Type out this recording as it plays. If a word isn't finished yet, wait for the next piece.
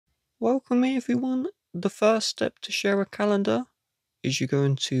Welcome everyone. The first step to share a calendar is you're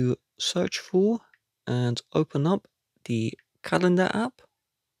going to search for and open up the calendar app.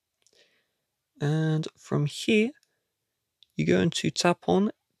 And from here, you're going to tap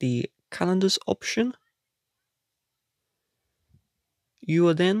on the calendars option. You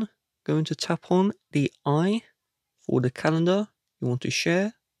are then going to tap on the I for the calendar you want to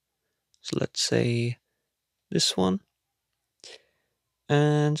share. So let's say this one.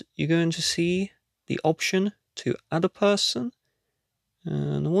 And you're going to see the option to add a person.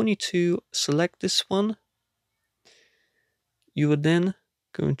 And I want you to select this one. You are then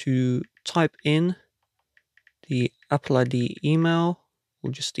going to type in the Apple ID email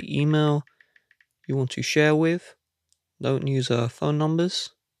or just the email you want to share with. Don't use phone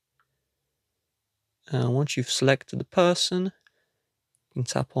numbers. Once you've selected the person, you can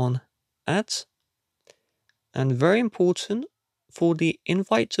tap on Add. And very important, for the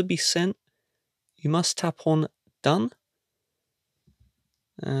invite to be sent, you must tap on Done.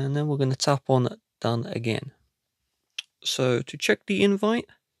 And then we're going to tap on Done again. So to check the invite,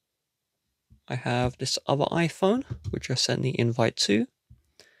 I have this other iPhone, which I sent the invite to.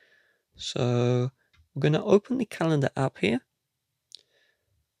 So we're going to open the calendar app here.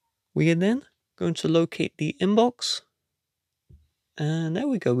 We are then going to locate the inbox. And there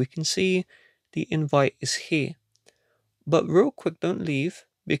we go. We can see the invite is here. But real quick, don't leave,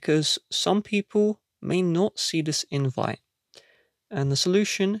 because some people may not see this invite. And the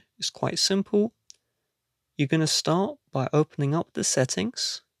solution is quite simple. You're going to start by opening up the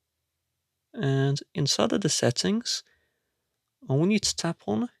settings. And inside of the settings, I want you to tap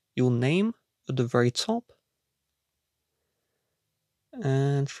on your name at the very top.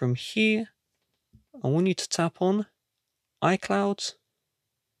 And from here, I want you to tap on iCloud.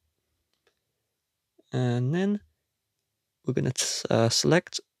 And then we're going to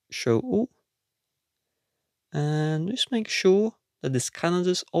select Show All. And just make sure that this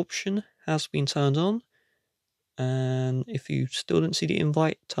calendars option has been turned on. And if you still don't see the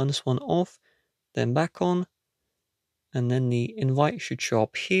invite, turn this one off, then back on. And then the invite should show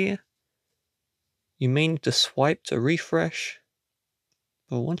up here. You may need to swipe to refresh.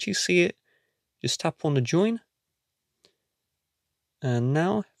 But once you see it, just tap on the join. And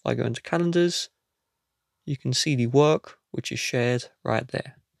now, if I go into calendars, you can see the work which is shared right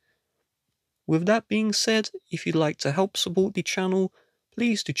there. With that being said, if you'd like to help support the channel,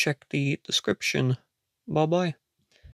 please do check the description. Bye bye.